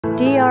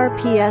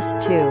DRPS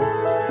 2.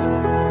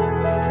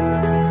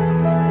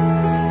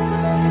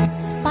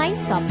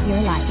 Spice up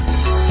your life.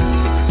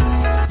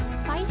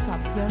 Spice up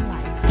your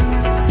life.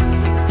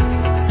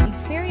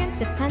 Experience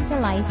the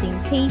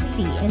tantalizing,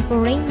 tasty, and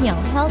perennial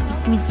healthy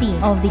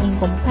cuisine of the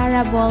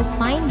incomparable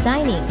fine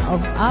dining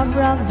of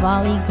Abra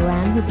Valley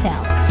Grand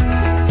Hotel.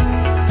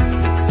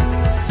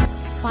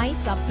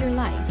 Spice up your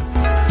life.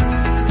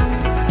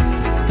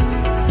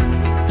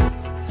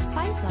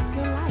 Spice up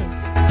your life.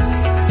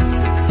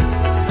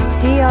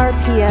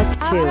 DRPS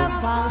 2.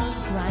 Abra Valley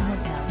Grand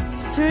Hotel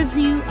serves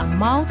you a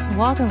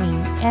mouth-watering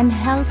and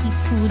healthy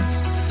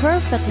foods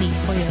perfectly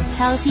for your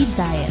healthy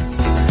diet.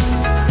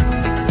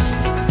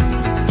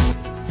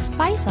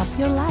 Spice up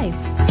your life.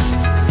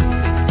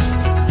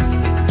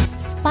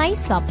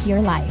 Spice up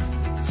your life.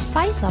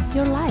 Spice up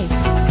your life.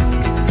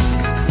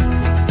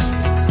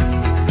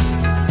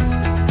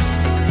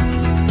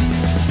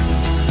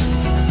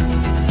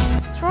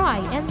 Try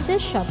and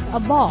dish up a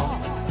ball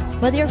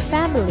with your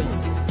family,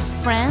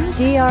 Friends,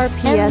 and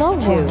DRPS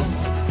loved 2.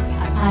 ones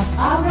at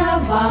Abra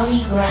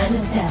Valley Grand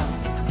Hotel,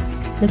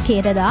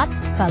 located at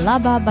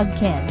Bangued.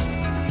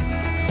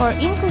 for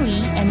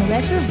inquiry and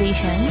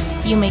reservation,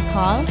 you may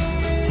call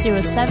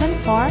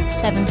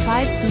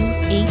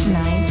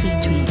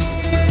 074-752-8933.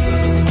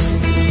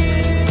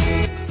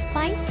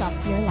 Spice up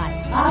your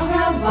life.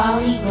 Abra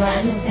Valley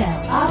Grand Hotel.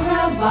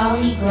 Abra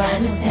Valley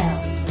Grand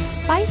Hotel.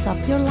 Spice up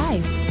your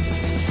life.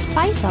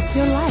 Spice up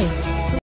your life.